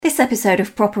episode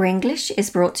of Proper English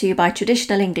is brought to you by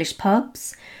Traditional English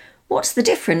Pubs. What's the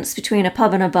difference between a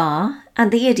pub and a bar?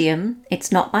 And the idiom,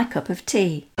 it's not my cup of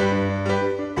tea.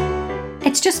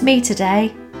 It's just me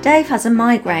today. Dave has a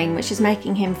migraine which is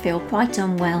making him feel quite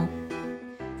unwell.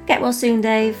 Get well soon,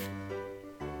 Dave.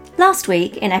 Last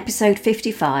week, in episode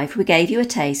 55, we gave you a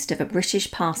taste of a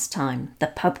British pastime, the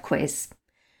pub quiz.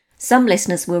 Some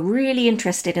listeners were really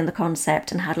interested in the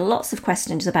concept and had lots of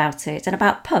questions about it and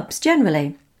about pubs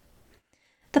generally.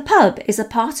 The pub is a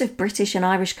part of British and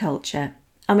Irish culture,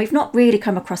 and we've not really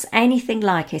come across anything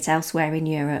like it elsewhere in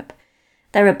Europe.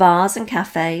 There are bars and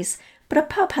cafes, but a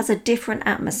pub has a different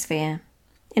atmosphere.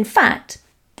 In fact,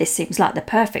 this seems like the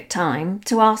perfect time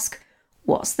to ask,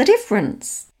 what's the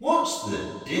difference? What's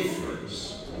the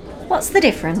difference? What's the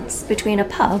difference between a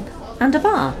pub and a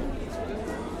bar?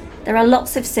 There are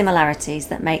lots of similarities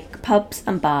that make pubs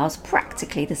and bars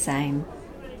practically the same.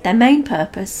 Their main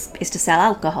purpose is to sell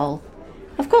alcohol.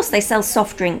 Of course they sell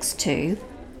soft drinks too,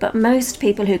 but most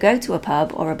people who go to a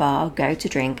pub or a bar go to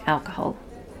drink alcohol.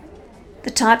 The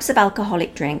types of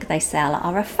alcoholic drink they sell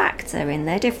are a factor in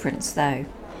their difference though.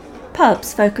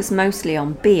 Pubs focus mostly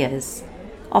on beers.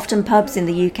 Often pubs in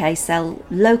the UK sell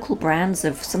local brands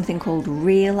of something called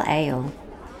real ale.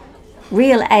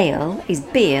 Real ale is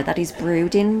beer that is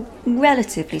brewed in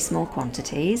relatively small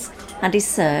quantities and is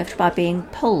served by being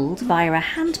pulled via a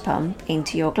hand pump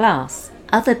into your glass.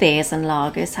 Other beers and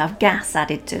lagers have gas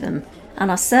added to them and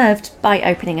are served by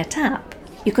opening a tap.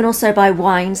 You can also buy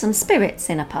wines and spirits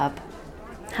in a pub.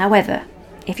 However,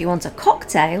 if you want a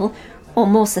cocktail or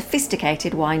more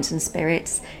sophisticated wines and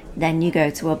spirits, then you go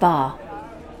to a bar.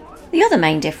 The other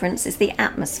main difference is the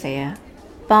atmosphere.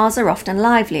 Bars are often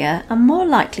livelier and more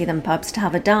likely than pubs to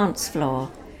have a dance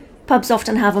floor. Pubs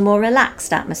often have a more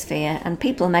relaxed atmosphere and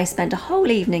people may spend a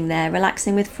whole evening there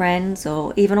relaxing with friends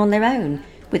or even on their own,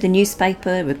 with a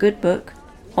newspaper, a good book,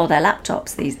 or their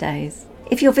laptops these days.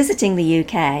 If you're visiting the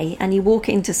UK and you walk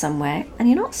into somewhere and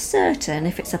you're not certain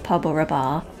if it's a pub or a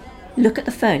bar, look at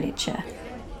the furniture.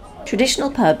 Traditional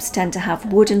pubs tend to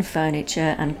have wooden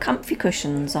furniture and comfy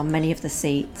cushions on many of the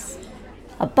seats.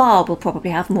 A bar will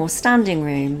probably have more standing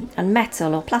room and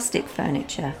metal or plastic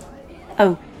furniture.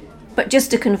 Oh, but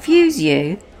just to confuse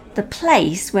you, the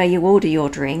place where you order your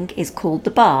drink is called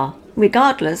the bar,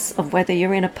 regardless of whether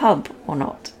you're in a pub or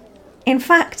not. In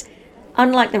fact,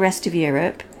 unlike the rest of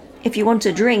Europe, if you want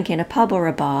a drink in a pub or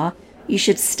a bar, you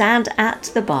should stand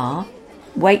at the bar,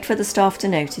 wait for the staff to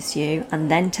notice you and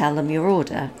then tell them your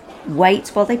order. Wait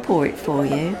while they pour it for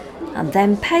you and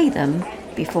then pay them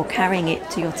before carrying it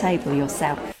to your table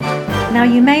yourself. Now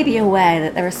you may be aware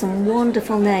that there are some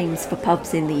wonderful names for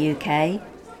pubs in the UK.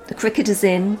 The Cricketers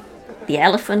Inn, the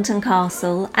Elephant and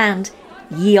Castle and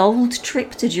Ye Old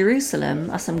Trip to Jerusalem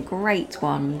are some great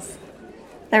ones.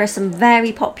 There are some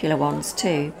very popular ones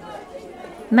too.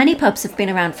 Many pubs have been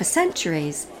around for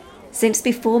centuries, since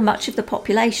before much of the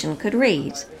population could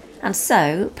read, and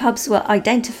so pubs were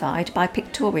identified by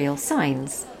pictorial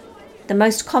signs. The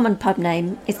most common pub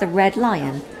name is the Red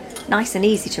Lion, nice and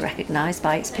easy to recognise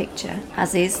by its picture,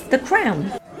 as is the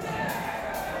Crown.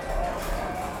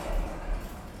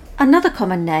 Another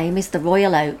common name is the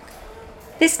Royal Oak.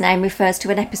 This name refers to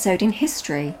an episode in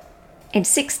history. In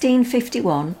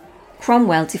 1651,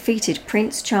 Cromwell defeated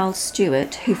Prince Charles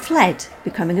Stuart, who fled,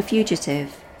 becoming a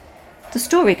fugitive. The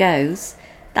story goes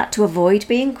that to avoid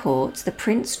being caught, the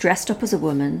prince dressed up as a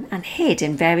woman and hid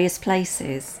in various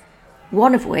places,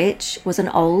 one of which was an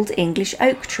old English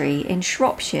oak tree in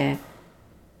Shropshire.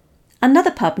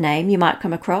 Another pub name you might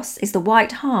come across is the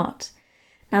White Hart.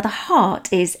 Now the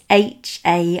hart is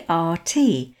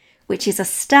H-A-R-T, which is a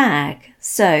stag,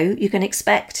 so you can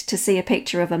expect to see a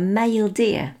picture of a male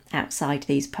deer outside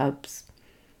these pubs.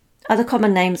 Other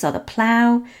common names are the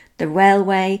Plough, the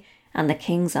Railway and the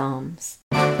King's Arms.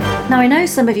 Now I know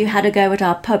some of you had a go at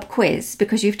our pub quiz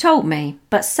because you've told me,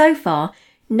 but so far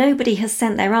nobody has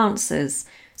sent their answers,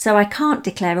 so I can't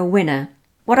declare a winner.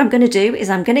 What I'm going to do is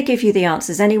I'm going to give you the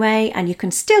answers anyway, and you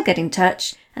can still get in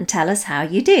touch and tell us how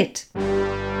you did.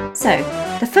 So,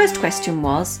 the first question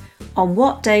was, on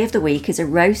what day of the week is a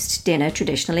roast dinner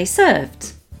traditionally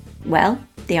served? Well,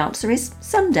 the answer is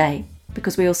Sunday,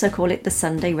 because we also call it the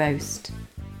Sunday roast.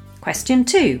 Question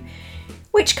 2.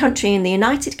 Which country in the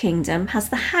United Kingdom has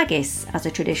the haggis as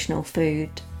a traditional food?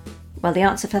 Well, the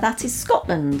answer for that is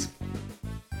Scotland.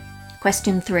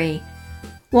 Question 3.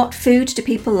 What food do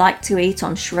people like to eat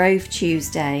on Shrove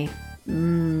Tuesday?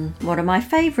 One of my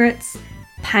favourites.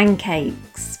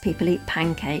 Pancakes. People eat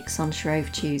pancakes on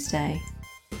Shrove Tuesday.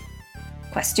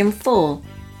 Question 4.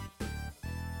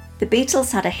 The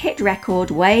Beatles had a hit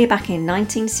record way back in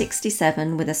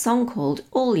 1967 with a song called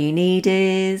All You Need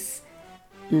Is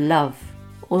Love.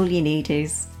 All you need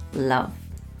is love.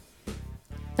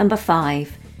 Number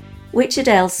 5. Which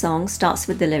Adele song starts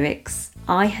with the lyrics,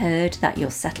 I heard that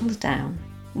you're settled down?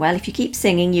 Well, if you keep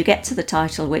singing, you get to the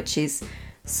title, which is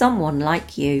Someone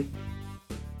Like You.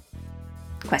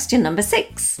 Question number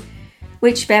 6.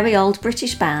 Which very old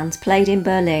British band played in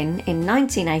Berlin in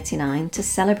 1989 to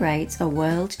celebrate a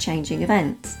world-changing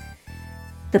event?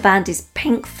 The band is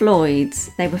Pink Floyd.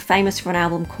 They were famous for an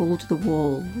album called The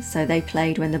Wall, so they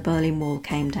played when the Berlin Wall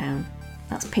came down.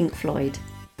 That's Pink Floyd.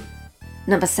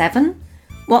 Number 7.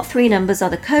 What 3 numbers are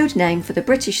the code name for the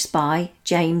British spy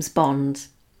James Bond?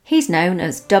 He's known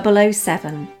as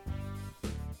 007.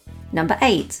 Number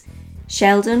 8.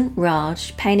 Sheldon,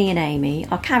 Raj, Penny and Amy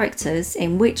are characters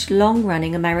in which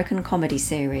long-running American comedy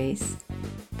series?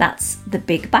 That's The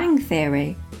Big Bang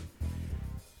Theory.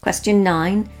 Question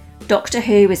 9. Doctor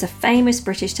Who is a famous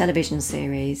British television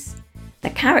series.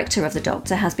 The character of the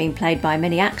Doctor has been played by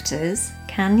many actors.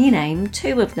 Can you name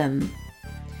 2 of them?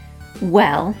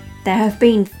 Well, there have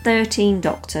been 13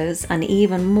 Doctors and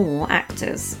even more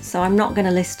actors, so I'm not going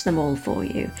to list them all for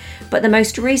you. But the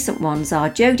most recent ones are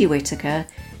Jodie Whittaker,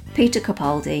 Peter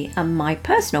Capaldi and my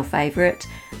personal favourite,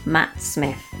 Matt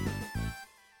Smith.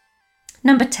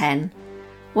 Number 10.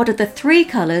 What are the 3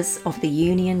 colours of the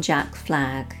Union Jack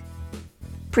flag?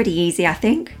 Pretty easy, I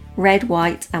think. Red,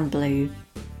 white and blue.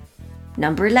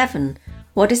 Number 11.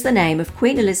 What is the name of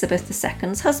Queen Elizabeth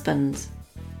II's husband?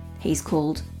 He's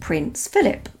called Prince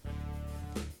Philip.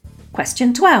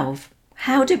 Question 12.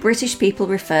 How do British people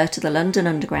refer to the London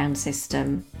Underground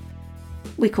system?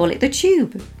 We call it the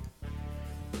Tube.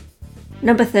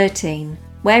 Number 13.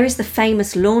 Where is the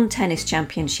famous lawn tennis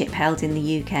championship held in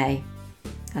the UK?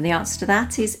 And the answer to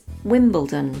that is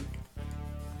Wimbledon.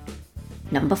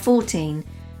 Number 14.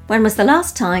 When was the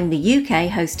last time the UK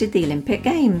hosted the Olympic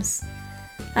Games?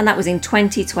 And that was in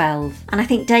 2012. And I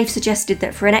think Dave suggested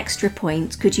that for an extra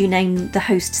point, could you name the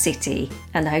host city?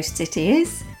 And the host city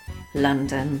is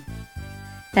London.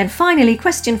 Then finally,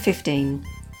 question 15.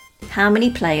 How many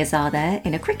players are there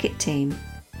in a cricket team?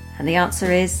 And the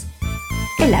answer is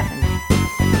 11.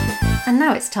 And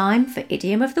now it's time for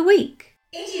Idiom of the Week.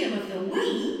 Idiom of the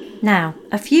Week? Now,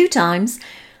 a few times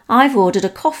I've ordered a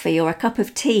coffee or a cup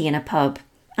of tea in a pub,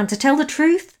 and to tell the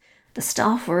truth, the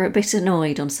staff were a bit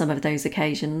annoyed on some of those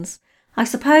occasions. I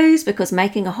suppose because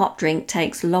making a hot drink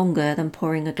takes longer than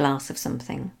pouring a glass of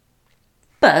something.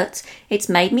 But it's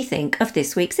made me think of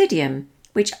this week's idiom,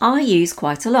 which I use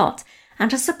quite a lot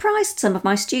and has surprised some of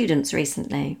my students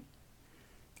recently.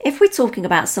 If we're talking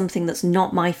about something that's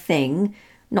not my thing,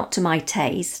 not to my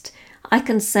taste, I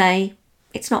can say,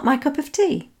 it's not my cup of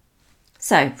tea.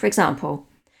 So, for example,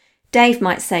 Dave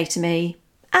might say to me,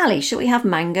 Ali, shall we have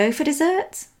mango for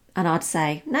dessert? And I'd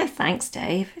say, no thanks,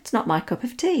 Dave, it's not my cup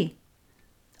of tea.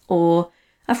 Or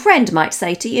a friend might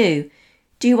say to you,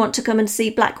 do you want to come and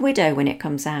see Black Widow when it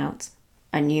comes out?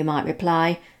 And you might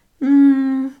reply,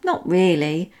 not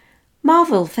really.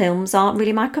 Marvel films aren't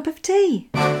really my cup of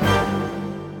tea.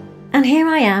 And here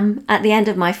I am at the end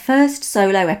of my first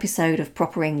solo episode of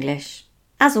Proper English.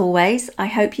 As always, I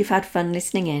hope you've had fun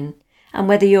listening in. And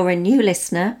whether you're a new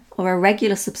listener or a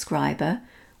regular subscriber,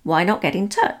 why not get in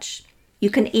touch? You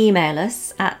can email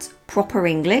us at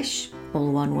properenglish, all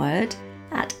one word,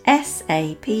 at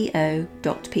sapo.pt.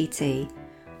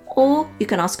 Or you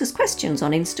can ask us questions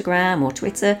on Instagram or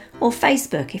Twitter or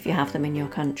Facebook if you have them in your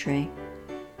country.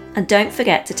 And don't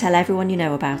forget to tell everyone you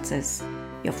know about us.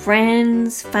 Your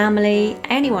friends, family,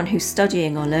 anyone who's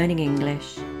studying or learning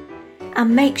English.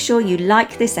 And make sure you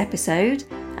like this episode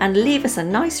and leave us a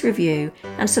nice review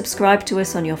and subscribe to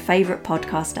us on your favourite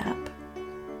podcast app.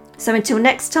 So until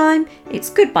next time,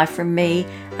 it's goodbye from me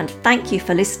and thank you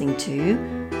for listening to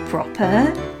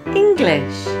Proper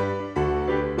English.